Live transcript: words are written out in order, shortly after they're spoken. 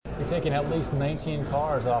You're taking at least 19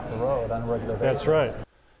 cars off the road on a regular basis. That's right.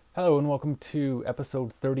 Hello and welcome to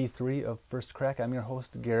episode 33 of First Crack. I'm your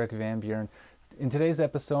host, Garrick Van Buren. In today's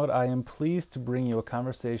episode, I am pleased to bring you a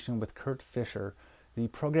conversation with Kurt Fisher, the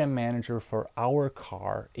program manager for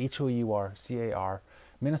HourCar, HourCar,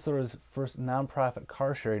 Minnesota's first nonprofit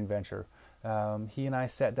car sharing venture. He and I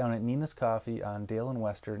sat down at Nina's Coffee on Dale and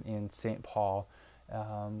Western in St. Paul.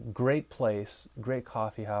 Great place, great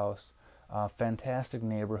coffee house, fantastic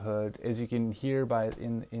neighborhood. As you can hear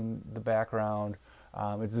in the background,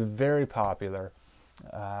 it's very popular.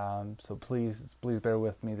 So please bear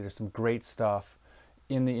with me. There's some great stuff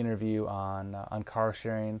in the interview on car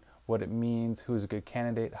sharing, what it means, who's a good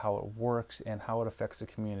candidate, how it works, and how it affects the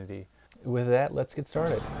community. With that, let's get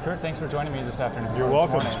started. Kurt, thanks for joining me this afternoon. You're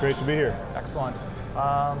welcome. It's great to be here. Excellent.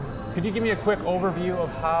 Could you give me a quick overview of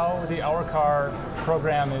how the HourCar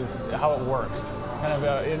program is, how it works? Kind of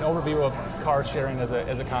an overview of car sharing as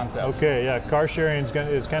a concept. Okay, yeah, car sharing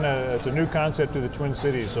it's a new concept to the Twin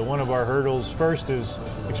Cities. So one of our hurdles first is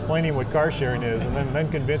explaining what car sharing is, and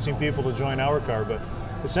then convincing people to join HourCar. But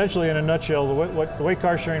essentially, in a nutshell, the way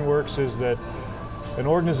car sharing works is that an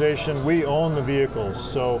organization, we own the vehicles,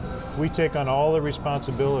 so we take on all the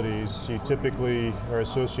responsibilities you typically are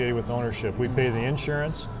associated with ownership. We pay the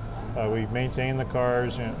insurance, we maintain the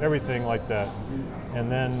cars, everything like that. And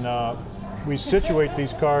then we situate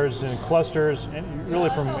these cars in clusters, and really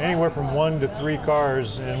from anywhere from 1 to 3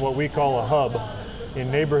 cars in what we call a hub in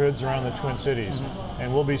neighborhoods around the Twin Cities. Mm-hmm.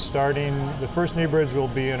 And we'll be starting, the first neighborhoods will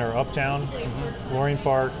be in our uptown, Loring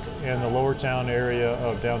Park, and the lower town area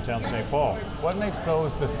of downtown St. Paul. What makes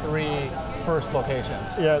those the 3 first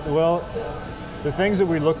locations? Yeah, well, the things that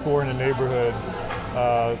we look for in a neighborhood,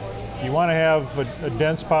 you want to have a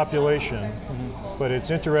dense population, but it's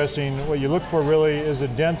interesting, what you look for really is a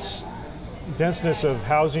denseness of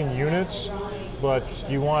housing units, but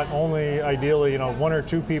you want only ideally 1 or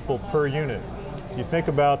 2 people per unit. You think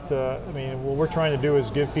about, what we're trying to do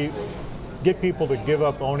is get people to give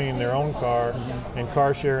up owning their own car and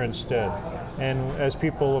car share instead. And as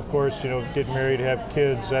people, of course, get married, have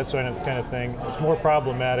kids, that kind of thing, it's more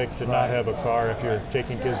problematic to not have a car if you're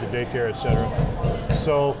taking kids to daycare, etc.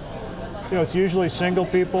 So, it's usually single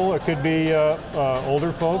people. It could be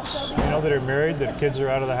older folks, that are married, that kids are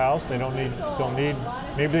out of the house. They don't need.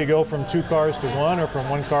 Maybe they go from 2 cars to 1, or from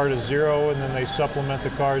 1 car to 0, and then they supplement the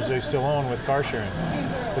cars they still own with car sharing.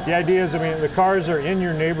 But the idea is, the cars are in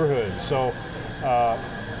your neighborhood. So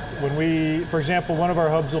for example, one of our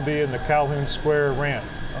hubs will be in the Calhoun Square ramp.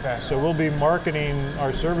 Okay. So we'll be marketing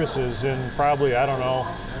our services in probably, 12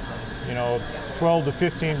 to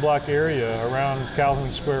 15 block area around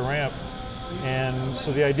Calhoun Square ramp. And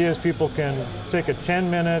so the idea is people can take a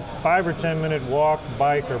 5 or 10 minute walk,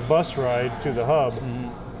 bike, or bus ride to the hub,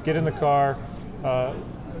 get in the car.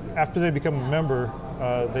 After they become a member,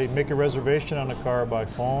 they make a reservation on the car by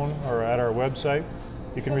phone or at our website.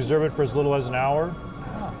 You can reserve it for as little as an hour.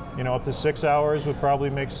 Up to 6 hours would probably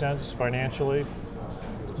make sense financially.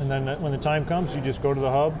 And then when the time comes, you just go to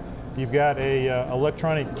the hub. You've got a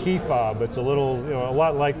electronic key fob. It's a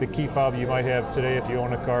lot like the key fob you might have today if you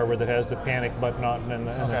own a car that has the panic button on, and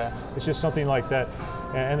it's just something like that.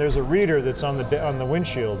 And there's a reader that's on the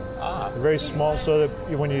windshield, very small, so that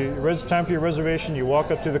when time for your reservation, you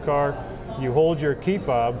walk up to the car, you hold your key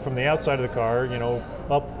fob from the outside of the car,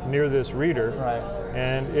 up near this reader,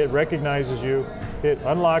 and it recognizes you. It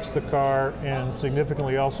unlocks the car and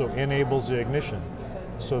significantly also enables the ignition.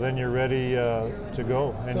 So then you're ready to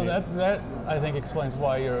go. And so that I think explains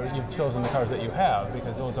why you've chosen the cars that you have,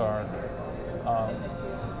 because those are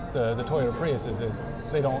the Toyota Priuses.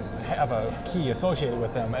 They don't have a key associated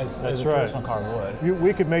with them as a traditional car would.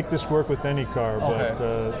 We could make this work with any car, but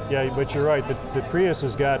but you're right. The Prius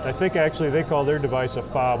has got, I think actually they call their device a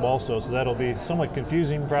fob also, so that'll be somewhat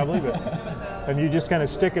confusing probably, but and you just kind of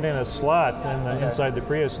stick it in a slot inside the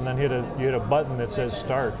Prius, and then you hit a button that says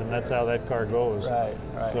start, and that's how that car goes. Right.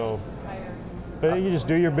 So, but you just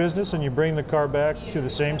do your business and you bring the car back to the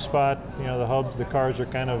same spot. The hubs, the cars are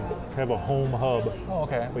have a home hub. Oh,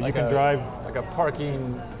 okay. But you can drive like a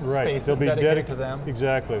parking space they'll be dedicated to them.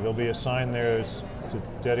 Exactly. There'll be a sign there that's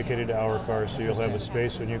dedicated to HourCar, so you'll have a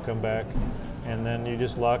space when you come back, and then you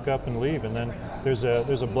just lock up and leave. And then there's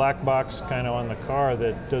a black box kind of on the car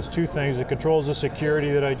that does 2 things. It controls the security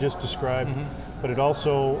that I just described, but it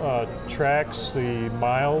also tracks the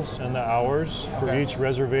miles and the hours for each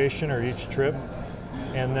reservation or each trip.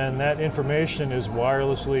 and then that information is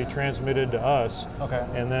wirelessly transmitted to us. Okay.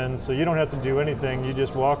 And then, so you don't have to do anything, you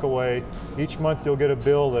just walk away. Each month you'll get a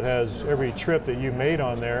bill that has every trip that you made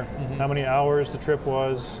on there, how many hours the trip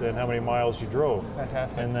was, and how many miles you drove.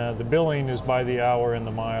 Fantastic. And the billing is by the hour and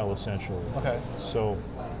the mile, essentially. Okay. So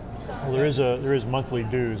well, there is monthly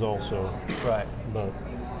dues also. Right. But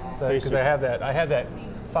Because I had that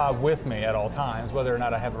fob with me at all times, whether or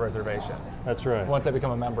not I have a reservation. that's right. Once I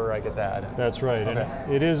become a member, I get that. That's right. Okay.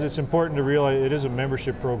 And it's important to realize it is a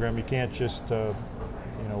membership program. You can't just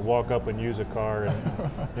walk up and use a car.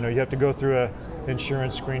 And, you have to go through a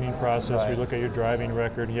insurance screening process. Right. We look at your driving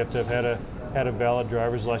record. You have to have had a valid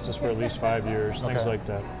driver's license for at least 5 years, things Okay. like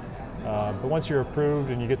that. But once you're approved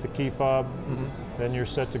and you get the key fob, then you're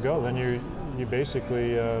set to go. Then you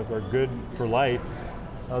basically are good for life.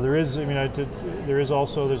 There's a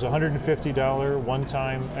 $150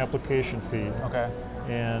 one-time application fee. Okay.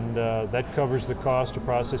 And that covers the cost of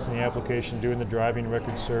processing the application, doing the driving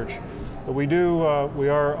record search. But we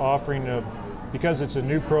are offering, because it's a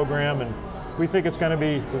new program, and we think it's going to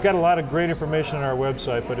be, we've got a lot of great information on our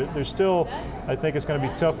website, but there's still, I think it's going to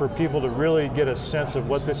be tough for people to really get a sense of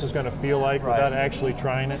what this is going to feel like without actually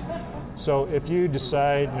trying it. So if you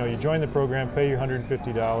decide, you join the program, pay your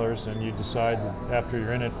 $150, and you decide after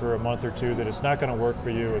you're in it for a month or two that it's not going to work for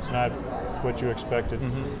you, it's not what you expected.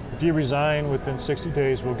 If you resign within 60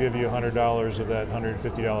 days, we'll give you $100 of that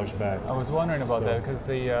 $150 back. I was wondering about that because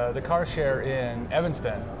the car share in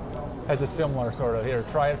Evanston has a similar sort of, here,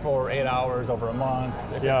 try it for 8 hours over a month.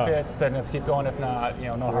 If it fits, then let's keep going. If not,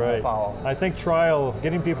 no harm, no foul. I think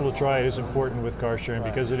getting people to try it is important with car sharing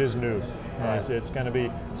because it is new. It's going to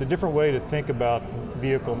be, it's a different way to think about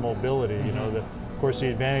vehicle mobility. Of course, the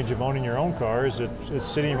advantage of owning your own car is it's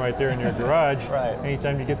sitting right there in your garage.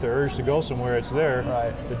 Anytime you get the urge to go somewhere, it's there.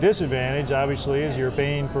 The disadvantage, obviously, is you're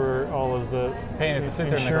paying for all of the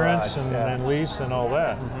insurance and lease and all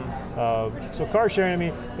that. So car sharing,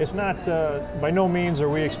 it's not, by no means are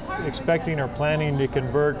we expecting or planning to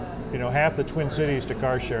convert, half the Twin Cities to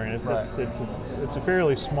car sharing. It's a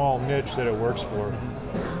fairly small niche that it works for.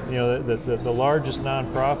 The largest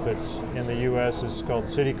nonprofit in the U.S. is called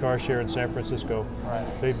City Car Share in San Francisco.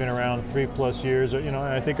 They've been around 3+ years, and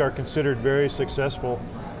I think are considered very successful.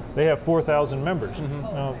 They have 4,000 members.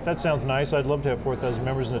 That sounds nice. I'd love to have 4,000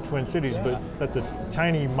 members in the Twin Cities, but that's a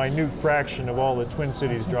tiny, minute fraction of all the Twin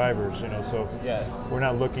Cities drivers. So we're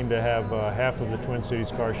not looking to have half of the Twin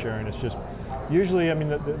Cities car sharing. It's just usually,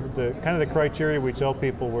 the kind of the criteria we tell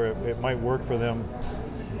people where it might work for them.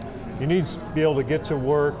 You need to be able to get to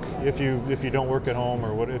work if you don't work at home,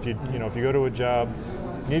 or if you go to a job.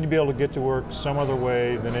 You need to be able to get to work some other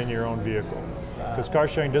way than in your own vehicle. Because car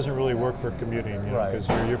sharing doesn't really work for commuting, because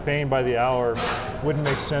you're paying by the hour. Wouldn't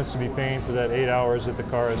make sense to be paying for that 8 hours that the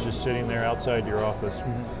car is just sitting there outside your office.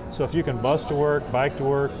 So if you can bus to work, bike to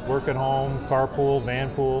work, work at home, carpool,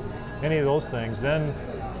 vanpool, any of those things, then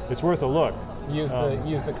it's worth a look. Use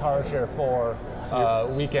the car share for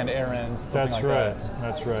weekend errands. That's right.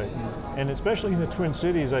 That's right. And especially in the Twin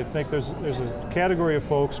Cities, I think there's a category of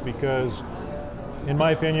folks because, in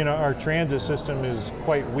my opinion, our transit system is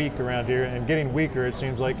quite weak around here, and getting weaker, it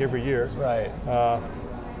seems like, every year.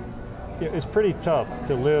 It's pretty tough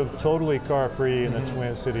to live totally car-free in the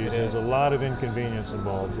Twin Cities. There's a lot of inconvenience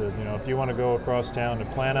involved. If you want to go across town to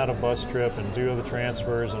plan out a bus trip and do the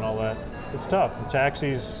transfers and all that, it's tough. And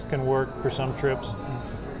taxis can work for some trips.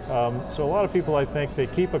 So a lot of people, I think, they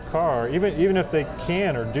keep a car, even if they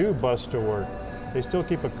can or do bus to work, they still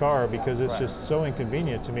keep a car because it's just so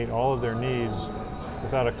inconvenient to meet all of their needs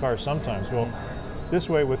without a car sometimes. Well, this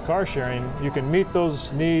way with car sharing, you can meet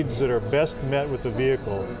those needs that are best met with the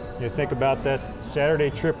vehicle. You think about that Saturday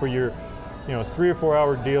trip where you're, a 3 or 4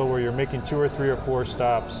 hour deal where you're making 2 or 3 or 4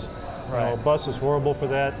 stops. A bus is horrible for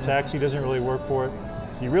that. Taxi doesn't really work for it.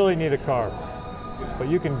 You really need a car. But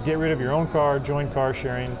you can get rid of your own car, join car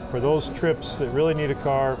sharing. For those trips that really need a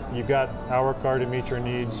car, you've got HourCar to meet your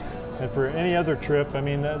needs. And for any other trip,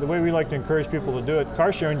 the way we like to encourage people to do it,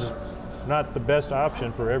 car sharing is not the best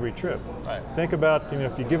option for every trip. Think about,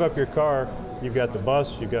 if you give up your car, you've got the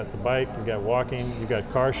bus, you've got the bike, you've got walking, you've got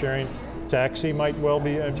car sharing. Taxi might well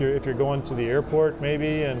be, if you're going to the airport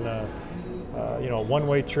maybe, and a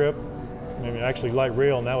one-way trip. Actually light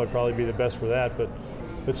rail now would probably be the best for that, but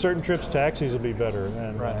certain trips, taxis will be better,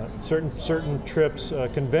 and certain trips,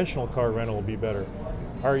 conventional car rental will be better.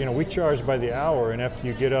 We charge by the hour, and after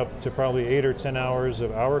you get up to probably 8 or 10 hours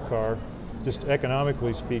of HourCar, just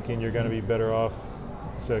economically speaking, you're going to be better off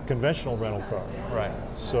with a conventional rental car.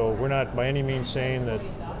 So we're not by any means saying that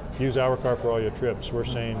use HourCar for all your trips. We're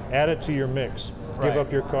saying add it to your mix. Give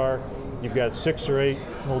up your car, You've got 6 or 8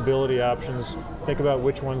 mobility options. Think about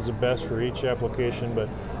which one's the best for each application. But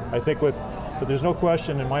I think but there's no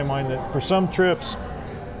question in my mind that for some trips,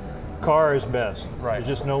 car is best. Right. There's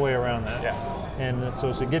just no way around that. Yeah. And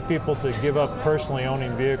so to get people to give up personally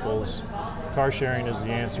owning vehicles, car sharing is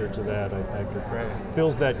the answer to that, I think. It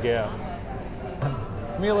fills that gap.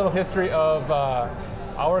 Give me a little history of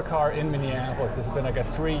HourCar in Minneapolis. This has been like a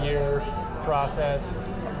 3-year process.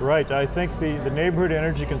 Right. I think the Neighborhood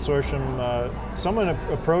Energy Consortium, someone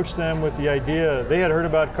approached them with the idea, they had heard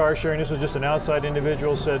about car sharing. This was just an outside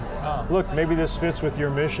individual, said, look, maybe this fits with your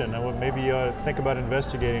mission. Maybe you ought to think about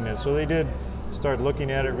investigating it. So they did start looking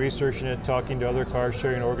at it, researching it, talking to other car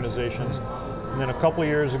sharing organizations. And then a couple of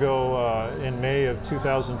years ago, in May of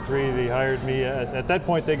 2003, they hired me. At that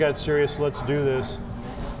point, they got serious, let's do this.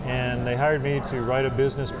 And they hired me to write a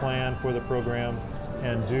business plan for the program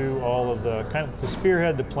and do all of to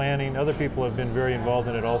spearhead the planning. Other people have been very involved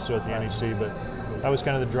in it also at the NEC, but I was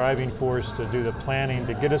kind of the driving force to do the planning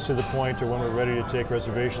to get us to the point to when we're ready to take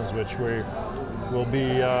reservations, which we will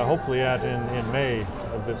be hopefully at in May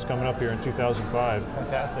of this coming up here in 2005.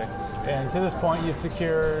 Fantastic. And to this point, you've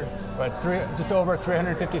secured just over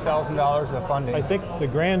 $350,000 of funding. I think the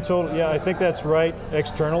grand total, yeah, I think that's right,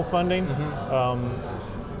 external funding.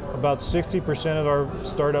 About 60% of our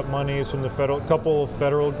startup money is from the couple of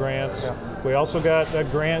federal grants. Yeah. We also got a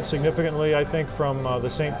grant significantly, I think, from the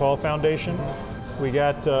St. Paul Foundation. We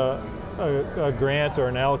got a grant or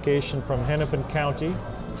an allocation from Hennepin County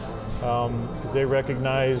because they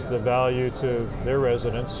recognize the value to their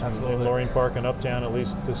residents in Loring Park and Uptown, at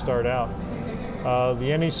least to start out.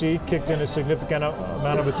 The NEC kicked in a significant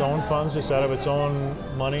amount of its own funds, just out of its own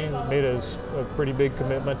money, made a pretty big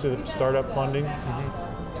commitment to startup funding.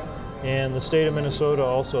 And the state of Minnesota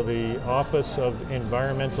also, the Office of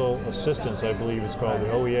Environmental Assistance, I believe it's called, the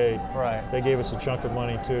OEA. Right. They gave us a chunk of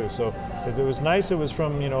money too. So it was nice. It was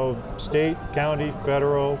from state, county,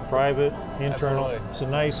 federal, private, internal. Absolutely. It's a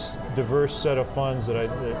nice, diverse set of funds that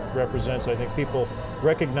represents. I think people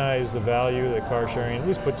recognize the value that car sharing at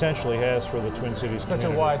least potentially has for the Twin Cities Such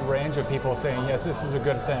community. a wide range of people saying yes, this is a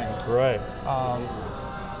good thing. Right.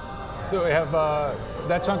 So we have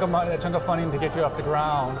that chunk of funding to get you off the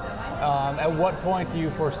ground. At what point do you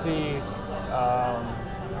foresee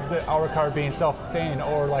the HourCar being self-sustained,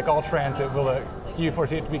 or like all transit, do you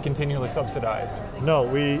foresee it to be continually subsidized? No,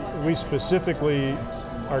 we specifically,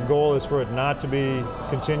 our goal is for it not to be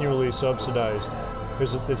continually subsidized.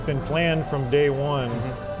 It's been planned from day one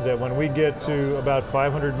that when we get to about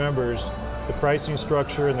 500 members, the pricing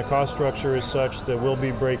structure and the cost structure is such that we'll be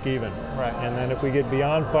break even. Right. And then if we get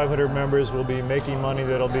beyond 500 members, we'll be making money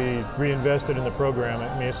that'll be reinvested in the program. I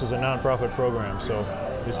mean, this is a nonprofit program, so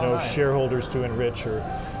there's no shareholders to enrich or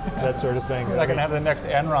that sort of thing. We're not going to have the next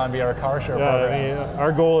Enron be our car share program. I mean,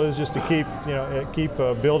 our goal is just to keep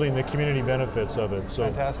building the community benefits of it. So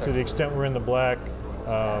Fantastic. To the extent we're in the black,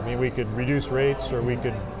 I mean, we could reduce rates, or we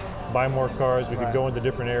could buy more cars. We could go into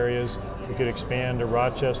different areas. We could expand to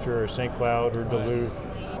Rochester or St. Cloud or Duluth.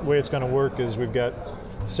 The way it's going to work is we've got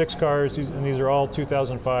 6 cars, and these are all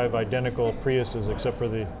 2005 identical Priuses except for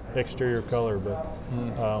the exterior color. But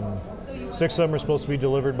 6 of them are supposed to be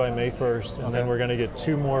delivered by May 1st, and then we're going to get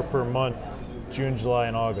 2 more per month, June, July,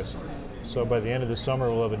 and August. So by the end of the summer,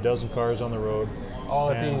 we'll have 12 cars on the road. All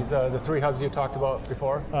at these the 3 hubs you talked about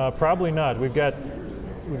before? Probably not. We've got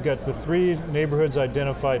the 3 neighborhoods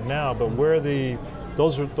identified now, but where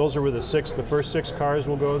those are where the first 6 cars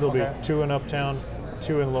will go. There'll be 2 in Uptown,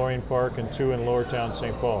 2 in Loring Park, and 2 in Lower Town,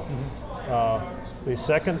 St. Paul. The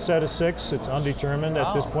second set of 6, it's undetermined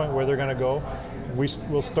at this point where they're going to go.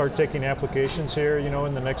 We'll start taking applications here,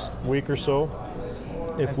 in the next week or so.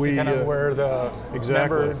 If we kind of where the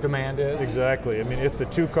member demand is. Exactly. I mean, if the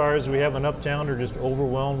 2 cars we have in Uptown are just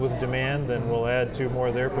overwhelmed with demand, then we'll add 2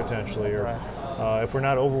 more there potentially. Or if we're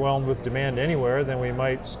not overwhelmed with demand anywhere, then we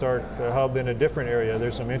might start a hub in a different area.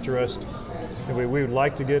 There's some interest. We would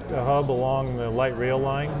like to get a hub along the light rail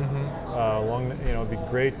line. It'd be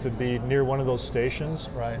great to be near one of those stations.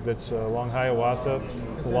 Right. That's along Hiawatha.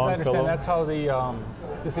 As I understand, that's how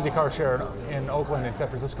the city car share in Oakland and San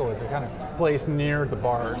Francisco is. They're kind of placed near the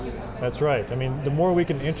bars. That's right. I mean, the more we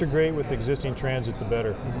can integrate with existing transit, the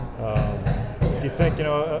better. If you think,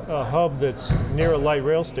 a hub that's near a light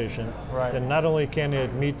rail station, then not only can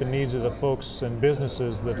it meet the needs of the folks and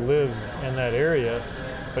businesses that live in that area,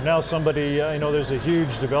 but now somebody, there's a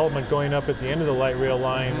huge development going up at the end of the light rail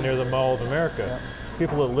line near the Mall of America.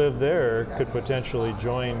 People that live there could potentially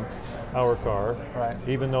join HourCar.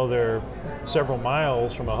 Even though they're several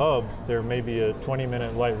miles from a hub, there may be a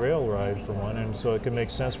 20-minute light rail ride from one, and so it can make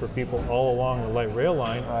sense for people all along the light rail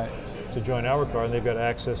line to join HourCar, and they've got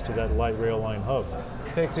access to that light rail line hub.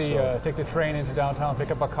 Take the train into downtown,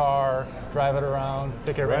 pick up a car, drive it around,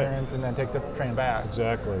 take care of errands, and then take the train back.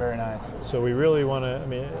 Exactly. Very nice. So we really want to. I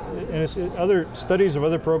mean, and other studies of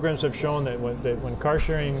other programs have shown that when car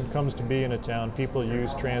sharing comes to be in a town, people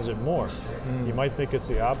use transit more. You might think it's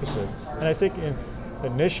the opposite, and I think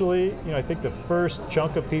initially, I think the first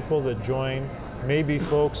chunk of people that join may be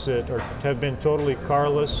folks that have been totally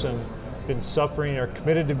carless and been suffering, or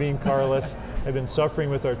committed to being carless, have been suffering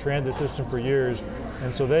with our transit system for years.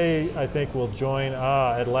 And so they, I think, will join,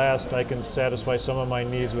 at last I can satisfy some of my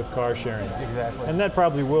needs with car sharing. Exactly. And that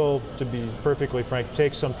probably will, to be perfectly frank,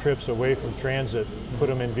 take some trips away from transit, put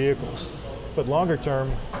them in vehicles. But longer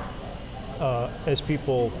term, as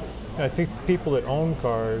people, I think people that own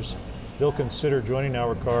cars, they'll consider joining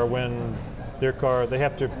HourCar when their car, they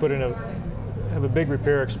have to have a big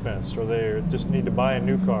repair expense, or they just need to buy a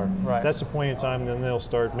new car. Right. That's the point in time, then they'll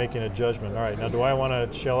start making a judgment. All right, now do I want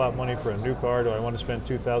to shell out money for a new car? Do I want to spend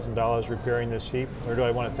 $2,000 repairing this heap? Or do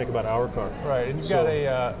I want to think about HourCar? Right, and you've got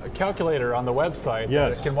a calculator on the website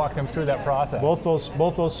that can walk them through that process.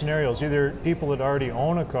 Both those scenarios, either people that already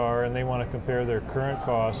own a car and they want to compare their current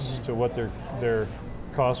costs to what their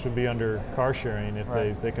costs would be under car sharing,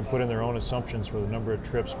 if they can put in their own assumptions for the number of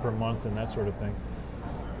trips per month and that sort of thing.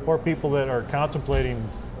 Or people that are contemplating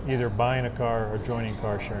either buying a car or joining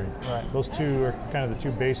car sharing. Right. Those two are kind of the two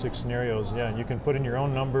basic scenarios. Yeah, you can put in your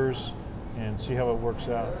own numbers and see how it works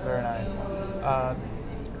out. Very nice.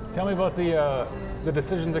 Tell me about the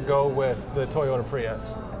decision to go with the Toyota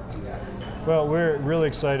Prius. Well, we're really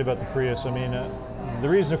excited about the Prius. I mean, the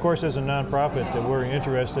reason, of course, as a nonprofit that we're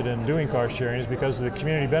interested in doing car sharing is because of the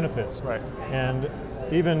community benefits. Right. And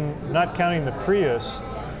even not counting the Prius,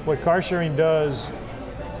 what car sharing does,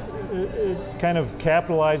 it kind of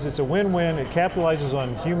capitalizes, it's a win-win, it capitalizes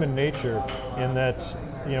on human nature in that,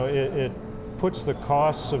 it puts the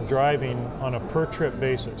costs of driving on a per trip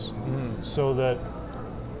basis. So that,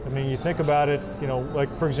 I mean, you think about it,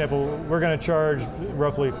 like for example, we're going to charge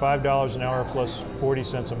roughly $5 an hour plus 40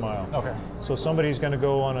 cents a mile. Okay. So somebody's going to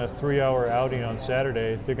go on a 3-hour outing on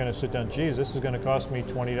Saturday, they're going to sit down, geez, this is going to cost me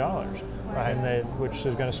 $20, right. And which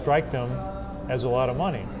is going to strike them as a lot of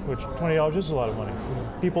money, which $20 is a lot of money.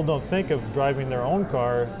 People don't think of driving their own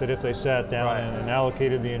car, that if they sat down and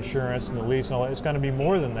allocated the insurance and the lease and all that, it's going to be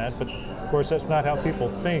more than that. But of course, that's not how people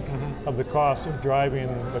think of the cost of driving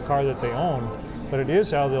the car that they own, but it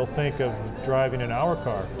is how they'll think of driving an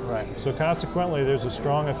HourCar. Right. So consequently, there's a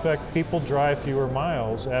strong effect. People drive fewer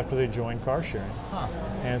miles after they join car sharing.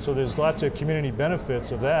 And so there's lots of community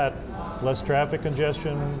benefits of that. Less traffic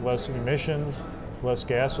congestion, less emissions, less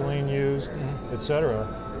gasoline used, etc.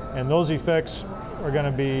 And those effects are going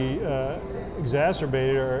to be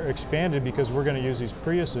exacerbated or expanded because we're going to use these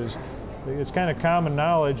Priuses. It's kind of common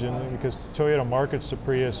knowledge, and because Toyota markets the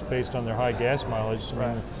Prius based on their high gas mileage,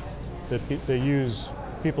 I mean, that they use,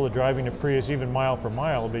 people that are driving a Prius even mile for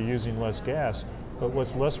mile will be using less gas. But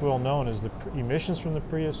what's less well known is the emissions from the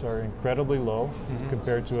Prius are incredibly low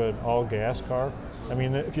compared to an all-gas car. I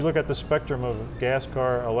mean, if you look at the spectrum of gas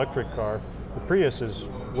car, electric car, the Prius is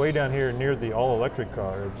way down here near the all-electric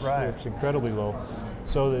car. It's incredibly low.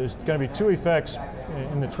 So there's going to be two effects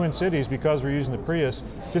in the Twin Cities because we're using the Prius.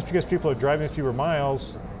 Just because people are driving fewer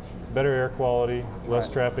miles, better air quality, less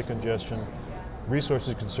traffic congestion,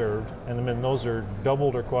 resources conserved, and then those are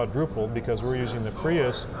doubled or quadrupled because we're using the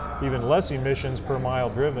Prius, even less emissions per mile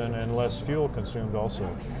driven and less fuel consumed also.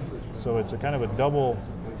 So it's a kind of a double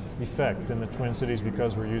effect in the Twin Cities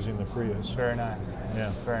because we're using the Prius. Very nice.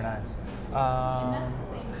 Yeah. Very nice.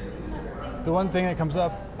 The one thing that comes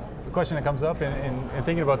up, the question that comes up in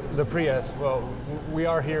thinking about the Prius, well, we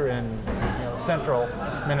are here in central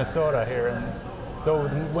Minnesota here, and though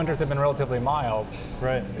the winters have been relatively mild,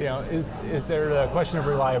 right? Is there a question of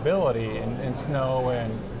reliability in snow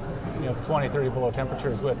and 20, 30 below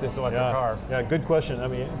temperatures with this electric car? Yeah, good question. I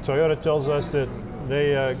mean, Toyota tells us that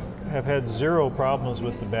they have had zero problems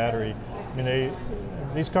with the battery. I mean,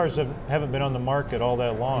 these cars haven't been on the market all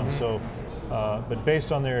that long, so. But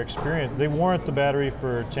based on their experience, they warrant the battery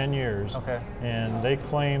for 10 years. Okay. And they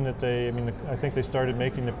claim that I think they started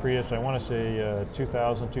making the Prius, I want to say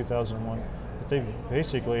 2000, 2001. But they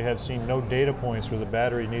basically have seen no data points where the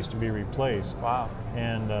battery needs to be replaced. Wow.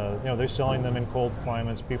 And they're selling them in cold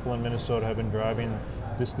climates. People in Minnesota have been driving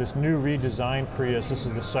this new redesigned Prius. This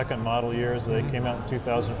is the second model year, so they came out in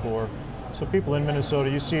 2004. So people in Minnesota,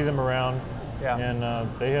 you see them around, and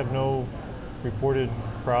they have no reported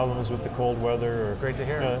problems with the cold weather. Great to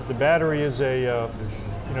hear. The battery is the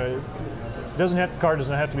car does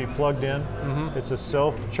not have to be plugged in. It's a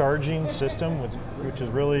self-charging system, which is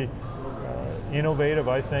really innovative.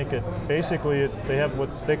 I think they have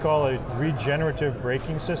what they call a regenerative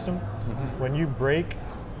braking system. When you brake,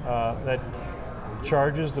 that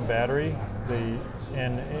charges the battery.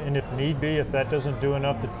 And if need be, if that doesn't do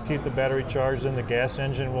enough to keep the battery charged, then the gas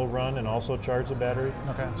engine will run and also charge the battery.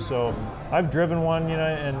 Okay. So I've driven one,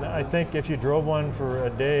 and I think if you drove one for a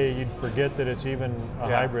day, you'd forget that it's even a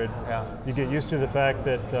hybrid. Yeah. You get used to the fact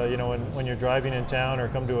that when you're driving in town or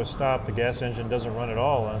come to a stop, the gas engine doesn't run at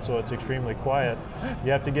all, and so it's extremely quiet.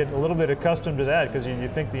 You have to get a little bit accustomed to that because you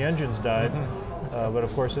think the engine's died, but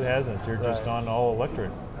of course it hasn't. You're just on all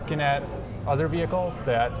electric. Looking at other vehicles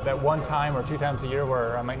that one time or 2 times a year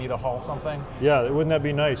where I might need to haul something? Yeah, wouldn't that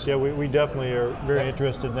be nice? Yeah, we definitely are very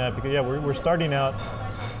interested in that because we're starting out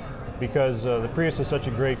because the Prius is such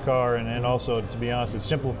a great car, and also, to be honest, it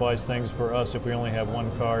simplifies things for us if we only have one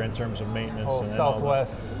car in terms of maintenance. Oh, and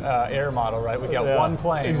Southwest Air model, right? We got one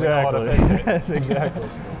plane. Exactly. We know how to fix it. Exactly.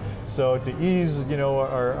 So to ease,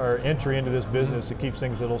 our entry into this business, it keeps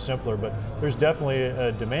things a little simpler. But there's definitely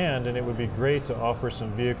a demand, and it would be great to offer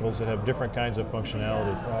some vehicles that have different kinds of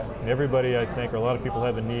functionality. Right. And everybody, I think, or a lot of people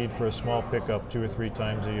have a need for a small pickup 2 or 3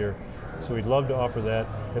 times a year. So we'd love to offer that.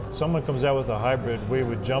 If someone comes out with a hybrid, we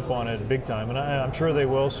would jump on it big time. And I'm sure they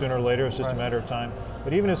will sooner or later. It's just a matter of time.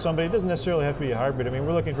 But even if somebody, it doesn't necessarily have to be a hybrid. I mean,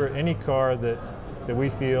 we're looking for any car that we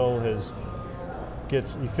feel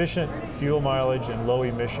gets efficient fuel mileage and low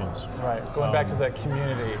emissions. Right, going back to the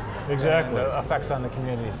community. Exactly. And the effects on the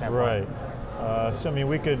community standpoint. Right. So I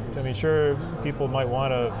mean, sure, people might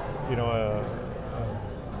want a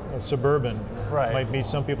Suburban. Right. Might meet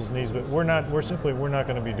some people's needs, but we're not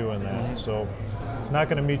going to be doing that. So it's not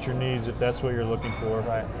going to meet your needs if that's what you're looking for.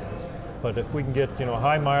 Right. But if we can get,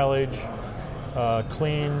 high mileage,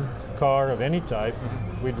 clean car of any type,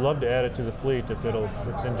 we'd love to add it to the fleet if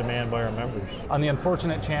it's in demand by our members. On the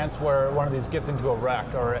unfortunate chance where one of these gets into a wreck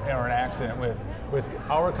or an accident with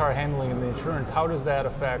HourCar handling and the insurance, how does that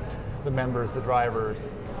affect the members, the drivers?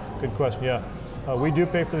 Good question. Yeah, we do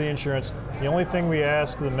pay for the insurance. The only thing we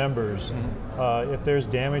ask the members, if there's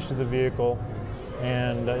damage to the vehicle,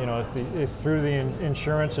 and if through the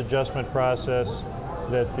insurance adjustment process,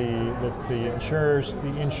 that the insurers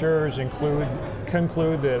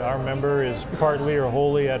conclude that our member is partly or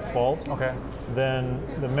wholly at fault. Okay. Then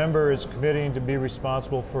the member is committing to be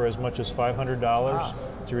responsible for as much as $500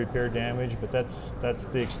 to repair damage, but that's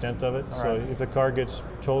the extent of it. All so right. if the car gets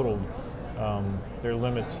totaled, their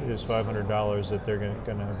limit is $500 that they're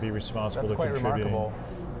going to be responsible That's to quite contributing. remarkable.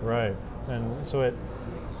 Right, and so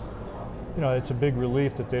it's a big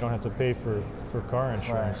relief that they don't have to pay for car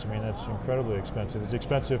insurance. Right. I mean, that's incredibly expensive. It's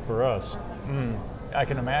expensive for us. I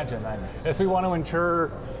can imagine. Yes, we want to insure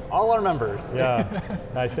all our members. Yeah,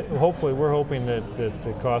 hopefully we're hoping that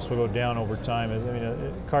the cost will go down over time. I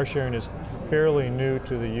mean, car sharing is fairly new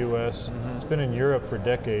to the U.S. It's been in Europe for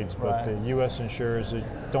decades, but the U.S. insurers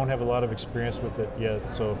don't have a lot of experience with it yet.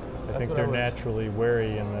 So I think they're naturally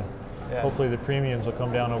wary, and hopefully the premiums will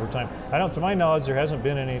come down over time. To my knowledge, there hasn't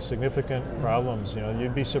been any significant problems.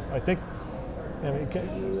 You'd be. I think.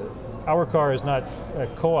 HourCar is not a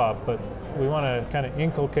co-op, but we want to kind of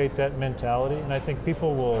inculcate that mentality, and I think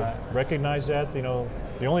people will recognize that.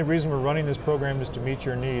 The only reason we're running this program is to meet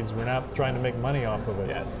your needs. We're not trying to make money off of it.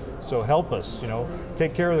 Yes. So help us.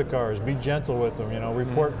 Take care of the cars. Be gentle with them.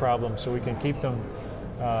 Report problems so we can keep them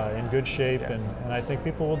in good shape, and I think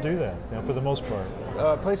people will do that for the most part.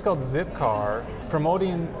 A place called Zipcar,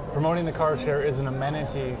 promoting the car share is an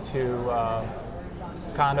amenity to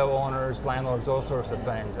condo owners, landlords, those sorts of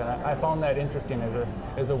things, and I found that interesting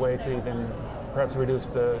as a way to even perhaps reduce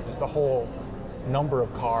the whole number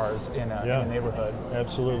of cars in a neighborhood.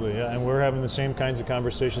 Absolutely, yeah, and we're having the same kinds of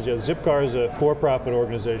conversations. Yeah, Zipcar is a for-profit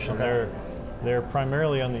organization. Okay. They're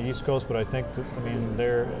primarily on the East Coast, but I think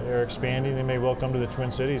they're expanding. They may well come to the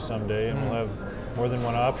Twin Cities someday, and we'll have more than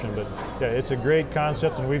one option. But yeah, it's a great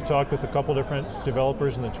concept, and we've talked with a couple different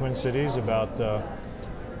developers in the Twin Cities about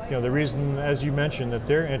the reason, as you mentioned, that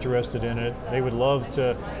they're interested in it. They would love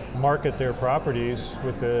to market their properties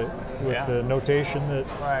with the notation that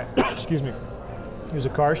excuse me, there's a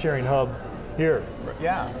car sharing hub here.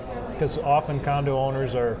 Yeah. Because often condo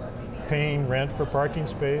owners are paying rent for parking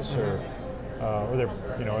space, or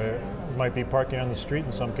they're might be parking on the street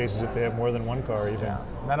in some cases if they have more than one car even. Yeah.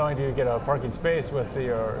 Not only do you get a parking space with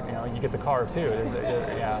you get the car too. There's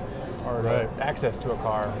access to a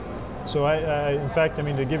car. So in fact,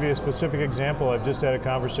 to give you a specific example, I've just had a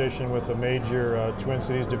conversation with a major Twin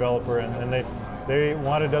Cities developer, and they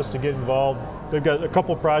wanted us to get involved. They've got a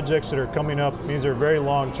couple projects that are coming up. These are very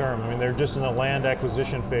long term. They're just in the land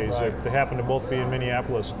acquisition phase. They happen to both be in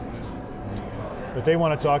Minneapolis. But they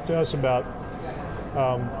want to talk to us about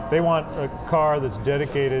They want a car that's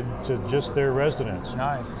dedicated to just their residents.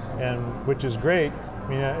 Nice. And which is great. I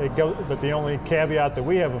mean, but the only caveat that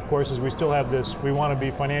we have, of course, is we still have this, we want to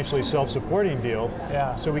be financially self-supporting deal.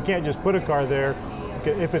 Yeah. So we can't just put a car there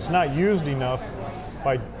if it's not used enough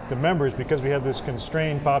by the members, because we have this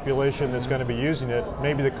constrained population that's going to be using it.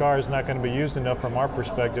 Maybe the car is not going to be used enough from our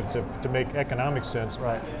perspective to make economic sense.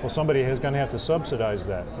 Right. Well, somebody is going to have to subsidize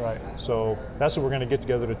that. Right. So that's what we're going to get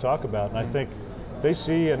together to talk about. And I think they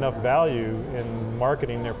see enough value in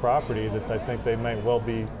marketing their property that I think they might well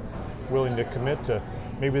be willing to commit to.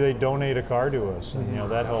 Maybe they donate a car to us,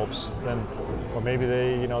 and that helps. Then, or maybe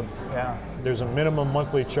they, there's a minimum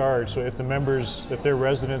monthly charge. So if the members, if their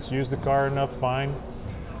residents use the car enough, fine.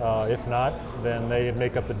 If not, then they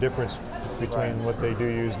make up the difference between what they do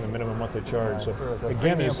use and the minimum monthly charge. So sort of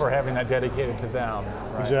again, for having that dedicated to them.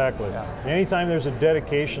 Right? Exactly. Yeah. Anytime there's a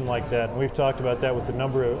dedication like that, and we've talked about that with a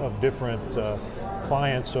number of different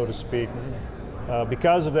clients, so to speak.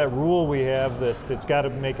 Because of that rule we have that it's got to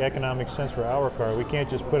make economic sense for our car. We can't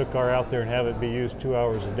just put a car out there and have it be used 2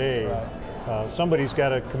 hours a day. Right. Somebody's got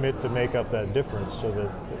to commit to make up that difference so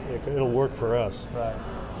that it'll work for us. Right.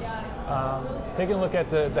 Taking a look at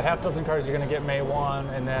the half dozen cars you're going to get May 1,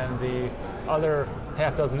 and then the other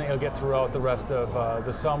half dozen that you'll get throughout the rest of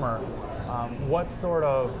the summer, what sort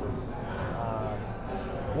of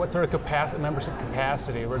capacity, membership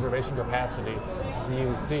capacity, reservation capacity do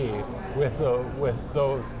you see with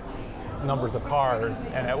those numbers of cars?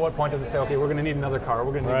 And at what point does it say, okay, we're going to need another car,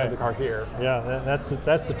 we're going to need another car here? Yeah, that's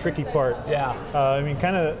the tricky part. Yeah. I mean,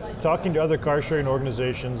 kind of talking to other car sharing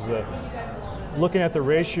organizations, looking at the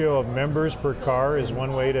ratio of members per car is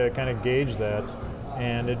one way to kind of gauge that.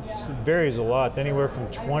 And it varies a lot, anywhere from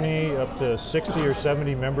 20 up to 60 or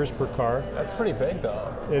 70 members per car. That's pretty big,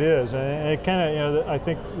 though. It is, and it kind of, I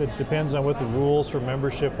think it depends on what the rules for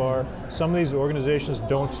membership are. Some of these organizations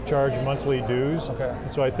don't charge monthly dues,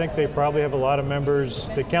 so I think they probably have a lot of members.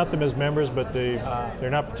 They count them as members, but they're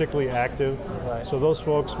not particularly active. Right. So those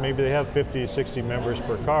folks, maybe they have 50, 60 members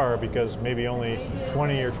per car because maybe only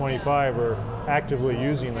 20 or 25 are actively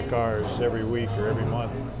using the cars every week or every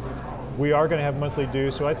month. We are going to have monthly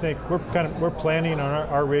dues, so I think we're planning on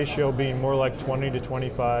our ratio being more like 20 to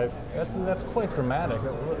 25. That's quite dramatic.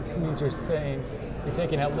 It means you're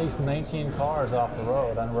taking at least 19 cars off the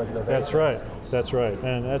road on a regular basis. That's right.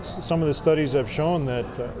 And that's some of the studies have shown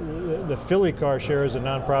that the Philly Car Share is a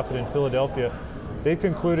nonprofit in Philadelphia. They've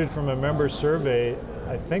concluded from a member survey,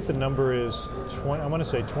 I think the number is 20, I want to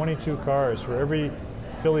say 22 cars. For every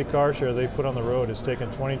Philly Car Share they put on the road, it's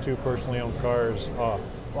taken 22 personally owned cars off.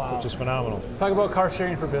 Wow. Which is phenomenal. Talk about car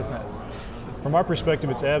sharing for business. From our perspective,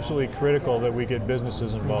 it's absolutely critical that we get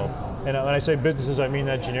businesses involved. And when I say businesses, I mean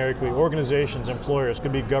that generically. Organizations, employers,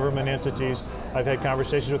 could be government entities. I've had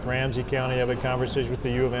conversations with Ramsey County. I've had conversations with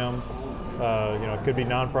the U of M. It could be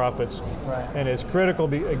nonprofits. Right. And it's critical,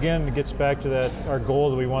 again, it gets back to that, our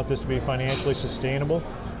goal that we want this to be financially sustainable.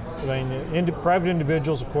 I mean, private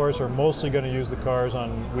individuals, of course, are mostly going to use the cars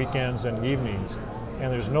on weekends and evenings.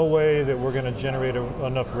 And there's no way that we're going to generate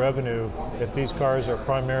enough revenue if these cars are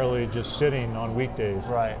primarily just sitting on weekdays.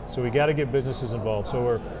 Right. So we got to get businesses involved. So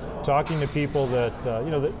we're talking to people that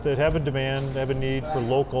that have a demand, have a need for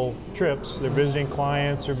local trips. They're visiting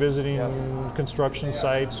clients or visiting construction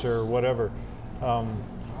sites or whatever. For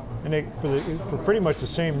pretty much the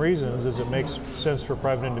same reasons as it makes sense for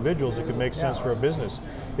private individuals, it could make sense for a business.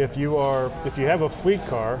 If you have a fleet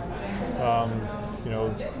car.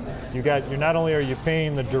 You're not only are you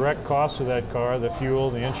paying the direct cost of that car, the fuel,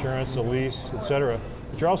 the insurance, the lease, etc.,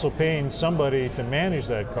 but you're also paying somebody to manage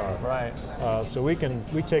that car. Right. So we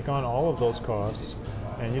take on all of those costs,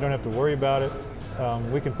 and you don't have to worry about it.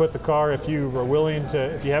 We can put the car, if you are willing to,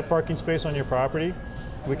 if you have parking space on your property,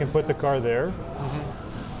 we can put the car there.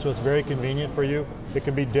 Mm-hmm. So it's very convenient for you. It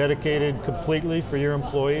can be dedicated completely for your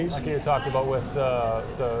employees. Like you talked about with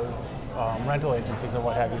the rental agencies and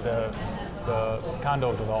what have you, the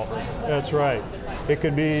condo developers. That's right. We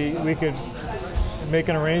could make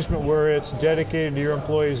an arrangement where it's dedicated to your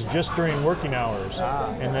employees just during working hours.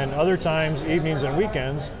 And then other times, evenings and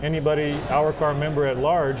weekends, anybody, HourCar member at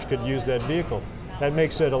large, could use that vehicle. That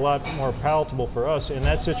makes it a lot more palatable for us. In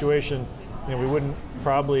that situation, we wouldn't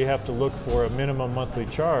probably have to look for a minimum monthly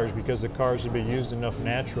charge because the cars would be used enough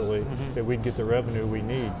naturally that we'd get the revenue we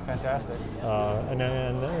need. Fantastic.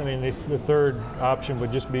 The third option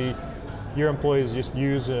would just be your employees just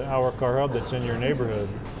use an HourCar hub that's in your neighborhood,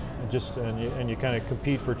 and you kind of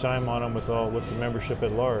compete for time on them with the membership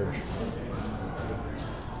at large.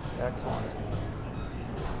 Excellent.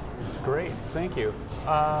 Great, thank you.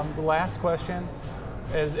 Last question.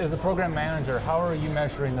 As a program manager, how are you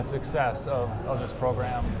measuring the success of this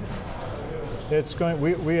program? It's going.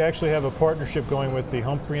 We actually have a partnership going with the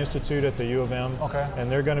Humphrey Institute at the U of M, Okay.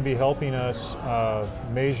 and they're going to be helping us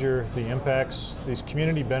measure the impacts, these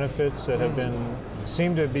community benefits that have been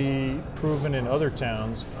seem to be proven in other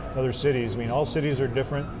towns, other cities. I mean, all cities are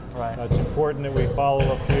different. Right. It's important that we follow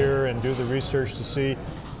up here and do the research to see,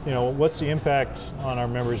 what's the impact on our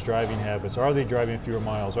members' driving habits? Are they driving fewer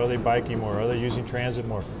miles? Are they biking more? Are they using transit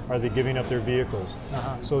more? Are they giving up their vehicles?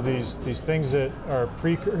 So these things that are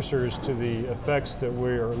precursors to the effects that we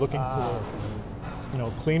are looking for,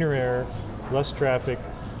 cleaner air, less traffic,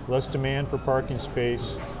 less demand for parking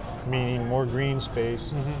space, meaning more green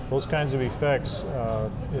space, those kinds of effects.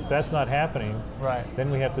 If that's not happening, Right.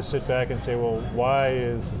 then we have to sit back and say, well,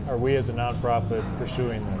 why are we as a nonprofit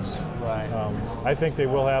pursuing this? Right. I think they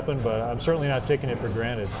will happen, but I'm certainly not taking it for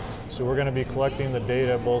granted. So we're going to be collecting the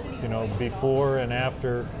data both, before and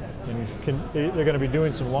after. And they're going to be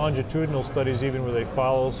doing some longitudinal studies even where they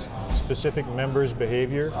follow specific members'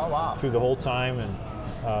 behavior Oh, wow. through the whole time. And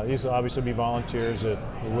these will obviously be volunteers that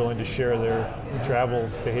are willing to share their travel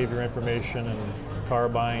behavior information and car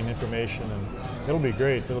buying information, and it'll be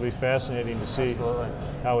great. It'll be fascinating to see Absolutely.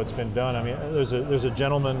 how it's been done. I mean, there's a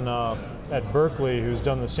gentleman at Berkeley who's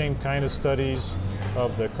done the same kind of studies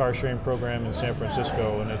of the car sharing program in San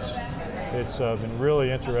Francisco, and it's been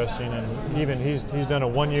really interesting. And even he's done a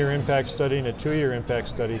 1-year impact study and a 2-year impact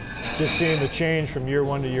study. Just seeing the change from year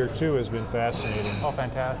 1 to year 2 has been fascinating. Oh,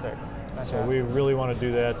 fantastic. So we really want to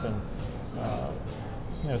do that, and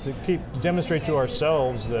to demonstrate to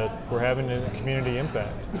ourselves that we're having a community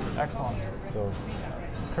impact. Excellent. So,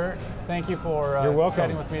 Kurt, thank you for You're welcome.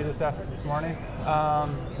 chatting with me this morning.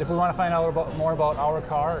 If we want to find out more about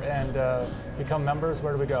HourCar and become members,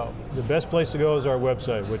 where do we go? the best place to go is our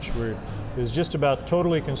website, which is just about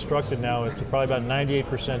totally constructed now. It's probably about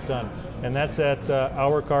 98% done, and that's at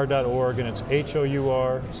HourCar.org, and it's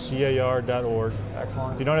HourCar.org.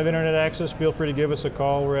 Excellent. If you don't have internet access, feel free to give us a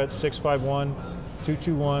call. We're at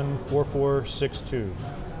 651-221-4462.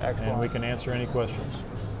 Excellent. And we can answer any questions.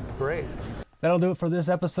 Great. That'll do it for this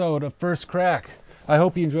episode of First Crack. I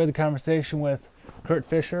hope you enjoyed the conversation with Kurt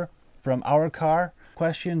Fisher from HourCar.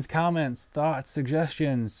 Questions, comments, thoughts,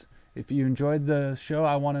 suggestions. If you enjoyed the show,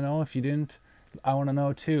 I want to know. If you didn't, I want to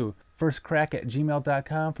know too.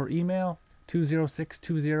 firstcrack@gmail.com for email,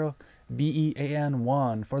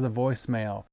 20620BEAN1 for the voicemail.